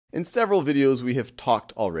In several videos, we have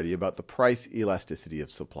talked already about the price elasticity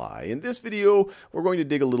of supply. In this video, we're going to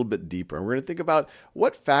dig a little bit deeper. We're going to think about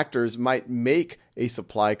what factors might make a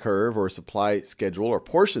supply curve or supply schedule or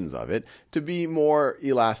portions of it to be more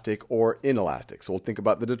elastic or inelastic. So we'll think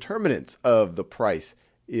about the determinants of the price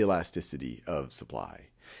elasticity of supply.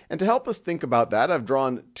 And to help us think about that, I've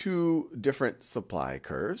drawn two different supply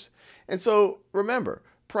curves. And so remember,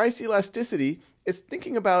 price elasticity is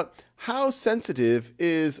thinking about how sensitive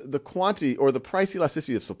is the quantity or the price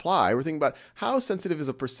elasticity of supply. We're thinking about how sensitive is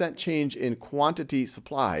a percent change in quantity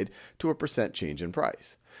supplied to a percent change in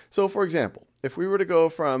price. So for example, if we were to go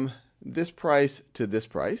from this price to this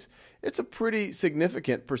price, it's a pretty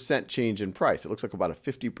significant percent change in price. It looks like about a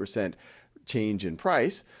 50% change in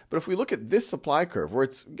price. But if we look at this supply curve where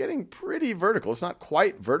it's getting pretty vertical, it's not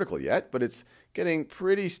quite vertical yet, but it's getting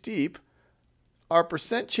pretty steep, our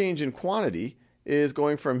percent change in quantity is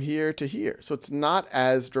going from here to here. So it's not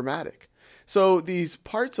as dramatic. So these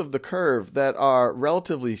parts of the curve that are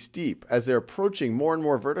relatively steep as they're approaching more and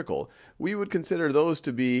more vertical, we would consider those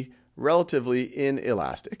to be relatively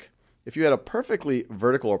inelastic. If you had a perfectly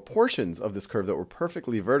vertical or portions of this curve that were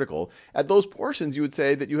perfectly vertical, at those portions you would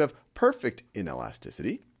say that you have perfect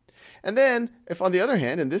inelasticity. And then if on the other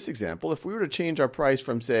hand, in this example, if we were to change our price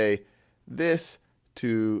from say this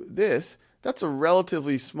to this, that's a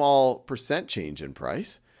relatively small percent change in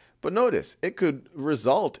price. But notice, it could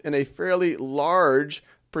result in a fairly large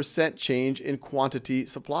percent change in quantity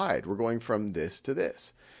supplied. We're going from this to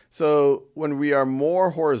this. So when we are more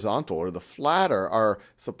horizontal, or the flatter our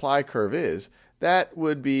supply curve is, that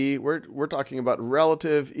would be, we're talking about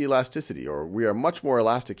relative elasticity, or we are much more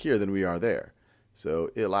elastic here than we are there. So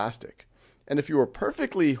elastic. And if you were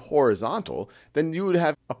perfectly horizontal, then you would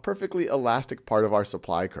have a perfectly elastic part of our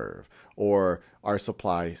supply curve or our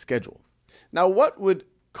supply schedule. Now, what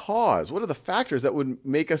are the factors that would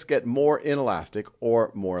make us get more inelastic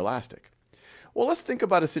or more elastic? Well, let's think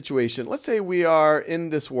about a situation. Let's say we are in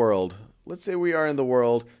this world. Let's say we are in the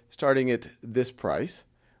world starting at this price,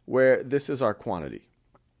 where this is our quantity.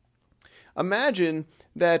 Imagine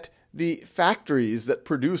that the factories that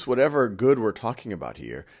produce whatever good we're talking about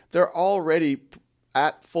here, they're already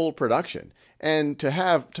at full production. And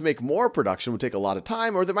to make more production would take a lot of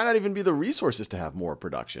time, or there might not even be the resources to have more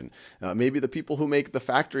production. Maybe the people who make the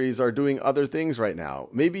factories are doing other things right now.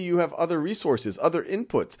 Maybe you have other resources, other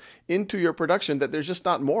inputs into your production that there's just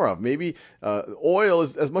not more of. Maybe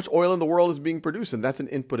as much oil in the world is being produced, and that's an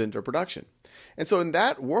input into production. And so in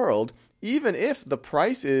that world, even if the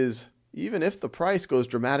price goes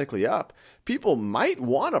dramatically up, people might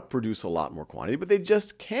want to produce a lot more quantity, but they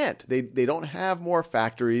just can't. They don't have more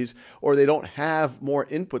factories, or they don't have more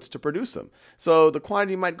inputs to produce them. So the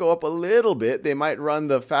quantity might go up a little bit. They might run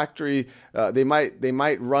the factory. They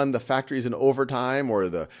might run the factories in overtime, or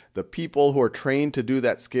the people who are trained to do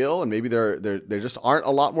that skill, and maybe there just aren't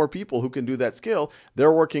a lot more people who can do that skill.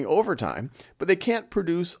 They're working overtime, but they can't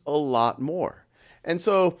produce a lot more. And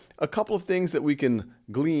so a couple of things that we can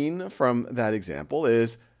glean from that example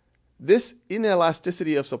is this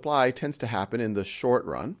inelasticity of supply tends to happen in the short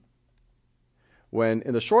run. When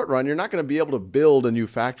in the short run, you're not going to be able to build a new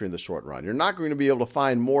factory in the short run. You're not going to be able to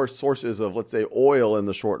find more sources of, let's say, oil in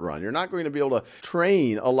the short run. You're not going to be able to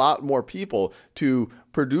train a lot more people to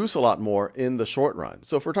produce a lot more in the short run.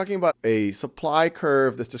 So if we're talking about a supply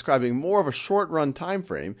curve that's describing more of a short run time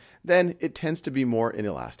frame, then it tends to be more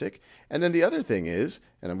inelastic. And then the other thing is,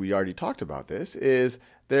 and we already talked about this, is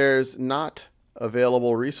there's not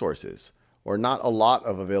available resources, or not a lot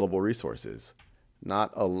of available resources.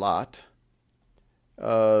 Not a lot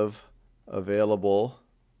of available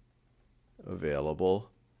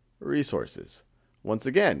resources. Once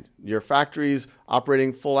again, your factory's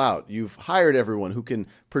operating full out. You've hired everyone who can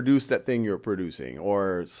produce that thing you're producing,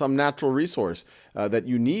 or some natural resource that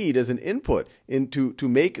you need as an input to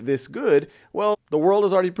make this good. Well, the world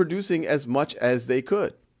is already producing as much as they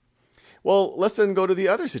could. Well, let's then go to the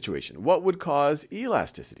other situation. What would cause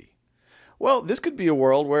elasticity? Well, this could be a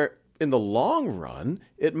world where in the long run,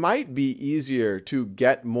 it might be easier to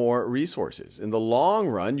get more resources. In the long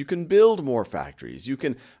run, you can build more factories. You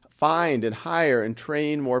can find and hire and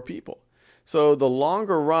train more people. So the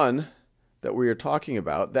longer run that we are talking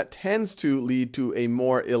about, that tends to lead to a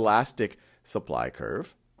more elastic supply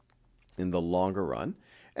curve in the longer run.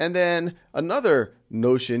 And then another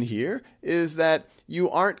notion here is that you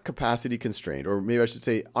aren't capacity constrained, or maybe I should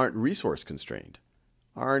say aren't resource constrained.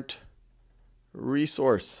 Aren't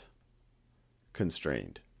resource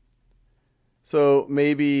constrained. So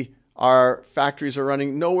maybe our factories are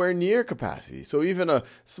running nowhere near capacity. So even a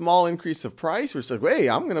small increase of price, we're like, hey,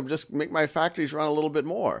 I'm going to just make my factories run a little bit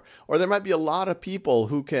more. Or there might be a lot of people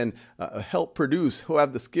who can help produce, who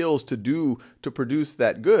have the skills to produce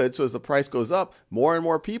that good. So as the price goes up, more and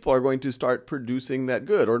more people are going to start producing that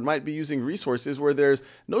good. Or it might be using resources where there's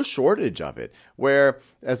no shortage of it, where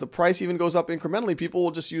as the price even goes up incrementally, people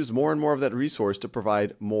will just use more and more of that resource to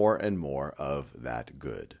provide more and more of that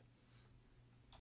good.